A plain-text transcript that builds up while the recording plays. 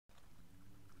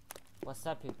What's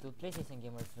up YouTube, PlayStation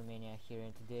Gamers Romania here,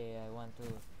 and today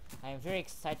I am very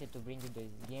excited to bring you the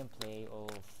gameplay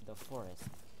of The Forest.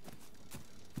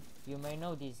 You may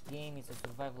know this game is a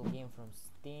survival game from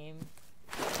Steam.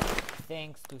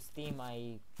 Thanks to Steam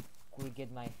I could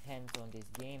get my hands on this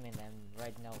game and I'm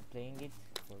right now playing it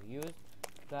for you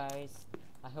guys.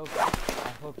 I hope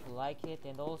you like it,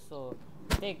 and also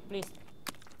please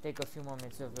take a few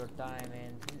moments of your time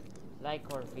and like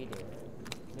our video.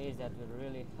 Please, that will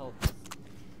really help us.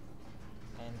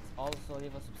 And also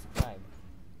leave a subscribe.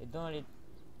 It only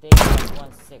takes like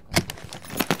 1 second.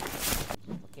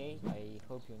 Okay, I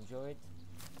hope you enjoy it.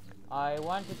 I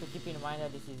wanted to keep in mind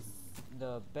that this is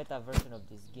the beta version of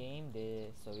this game,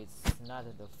 so it's not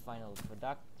the final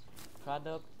product.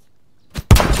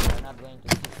 We're not going to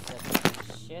see such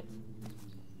shit.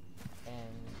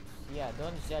 And yeah,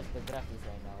 don't judge the graphics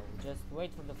right now. Just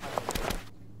wait for the final product.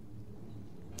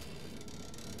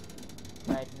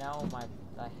 Right now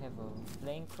I have a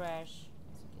plane crash,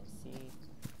 as you can see,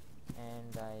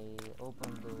 and I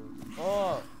opened the...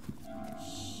 Oh!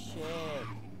 Shit!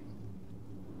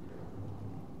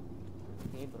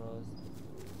 Okay bros.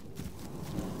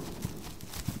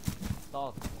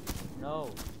 Talk.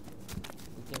 No!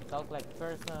 We can talk like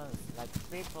persons, like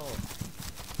people.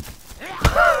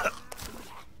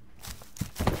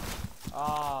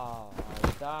 Oh,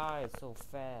 I died so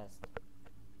fast.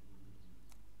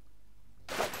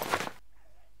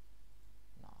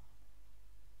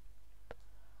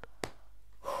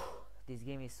 This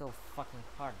game is so fucking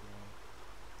hard, man.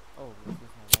 Oh, this is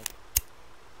my light.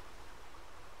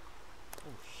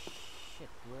 Oh shit,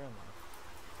 where am I?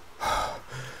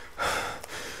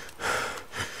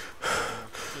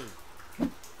 Okay.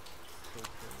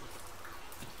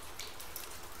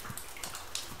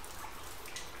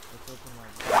 Let's open my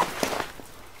door.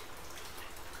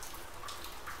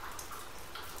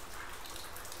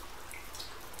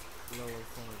 Lower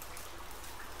things.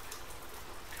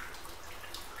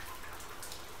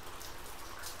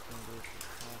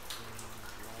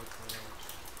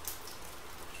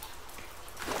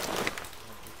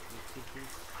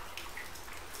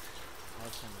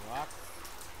 Have some rocks.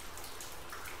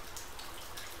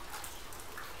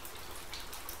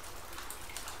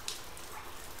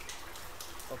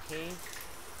 Okay,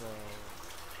 so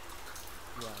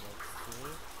yeah, let's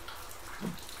see.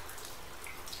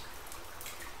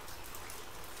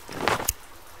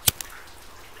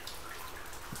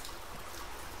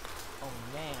 Oh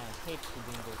man, I hate to be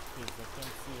in those caves. I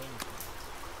can't see anything.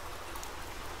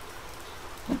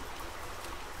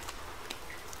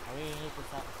 I really need to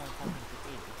find something to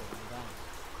eat because I'm dying.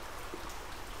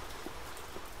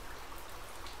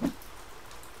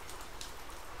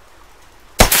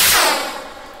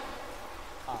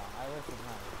 Ah, I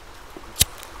recognize it.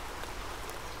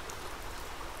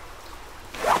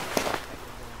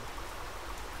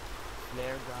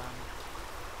 Flare gun.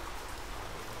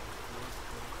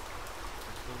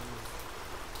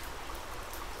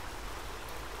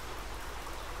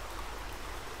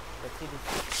 Let's see this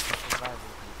survival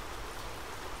here.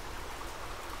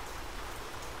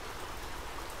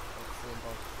 Let's see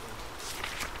about food.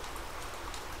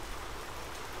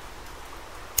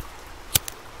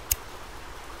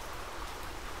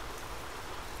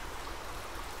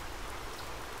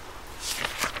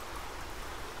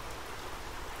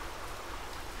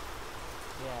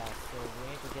 Yeah, so we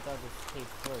need to get out of this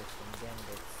cave first, and then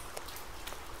let's...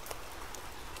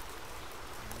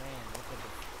 Man, look at the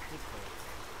people.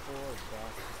 Poor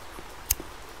bastard.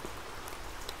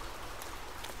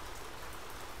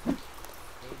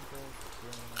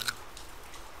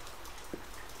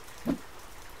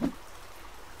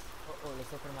 Oh,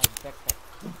 let's open my backpack.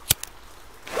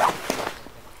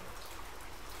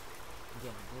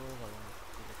 Again, go along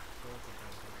to the short.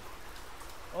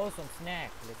 Oh, some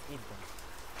snack. Let's eat them.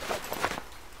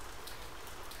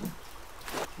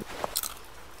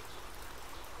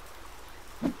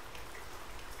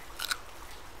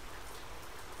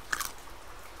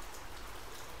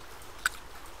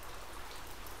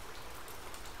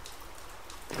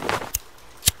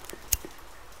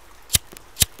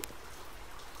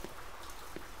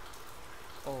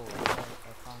 Oh,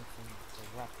 I found some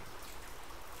weapons.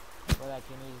 Well, I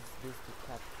can use this to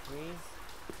cut trees.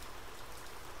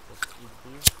 Let's eat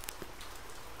this.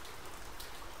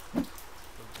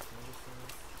 Take this medicine.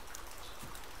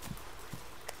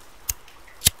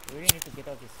 We really need to get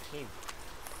out of this cave.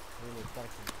 It's really dark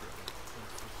in here. I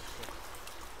can't see shit.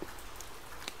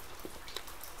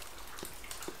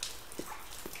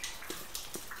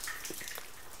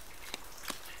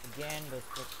 Again, the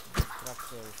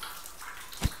structures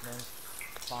don't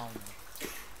spawn.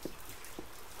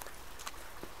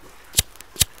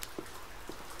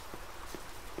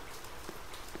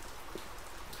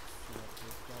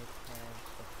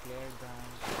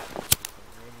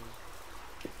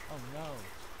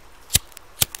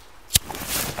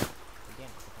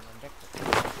 backpack.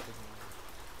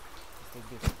 Let's take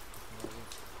this.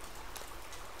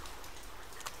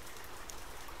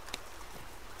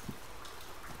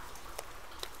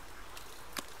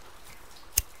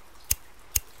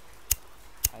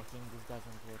 I think this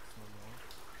doesn't work no more.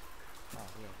 Oh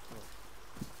yeah, it works.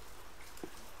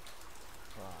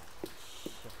 Wow,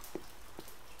 shit.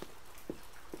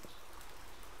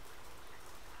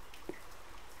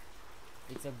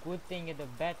 It's a good thing and a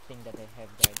bad thing that I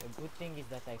have died. The good thing is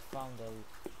that I found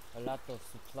a lot of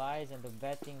supplies, and the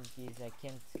bad thing is I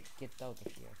can't get out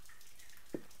of here.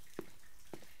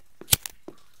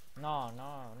 No,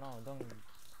 no, no, don't.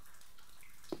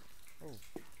 Oh,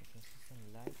 I can see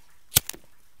some light.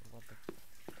 What the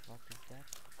fuck is that?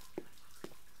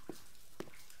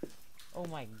 Oh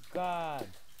my god!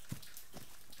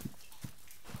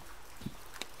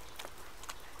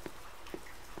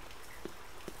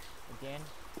 Again,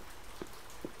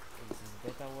 this is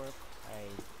beta work.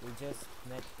 We just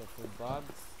met a few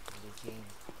bugs in this game.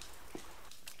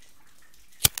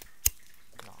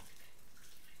 No.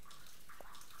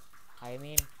 I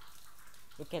mean,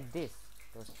 look at this.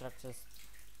 Those structures.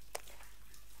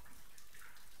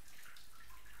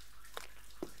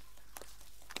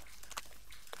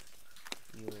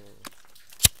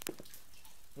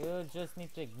 You just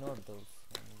need to ignore those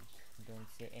and don't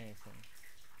say anything.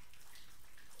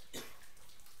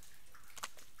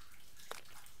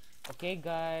 Okay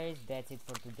guys, that's it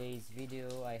for today's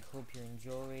video. I hope you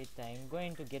enjoy it. I'm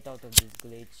going to get out of this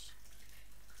glitch.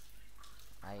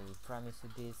 I promise you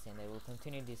this, and I will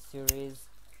continue this series.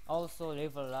 Also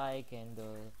leave a like and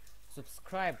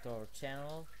subscribe to our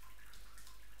channel,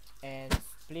 and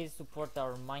please support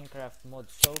our Minecraft mod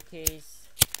showcase.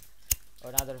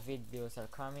 Other videos are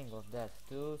coming of that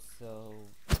too, so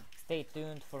stay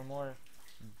tuned for more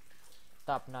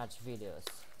top-notch videos.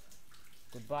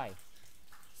 Goodbye.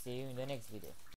 See you in the next video.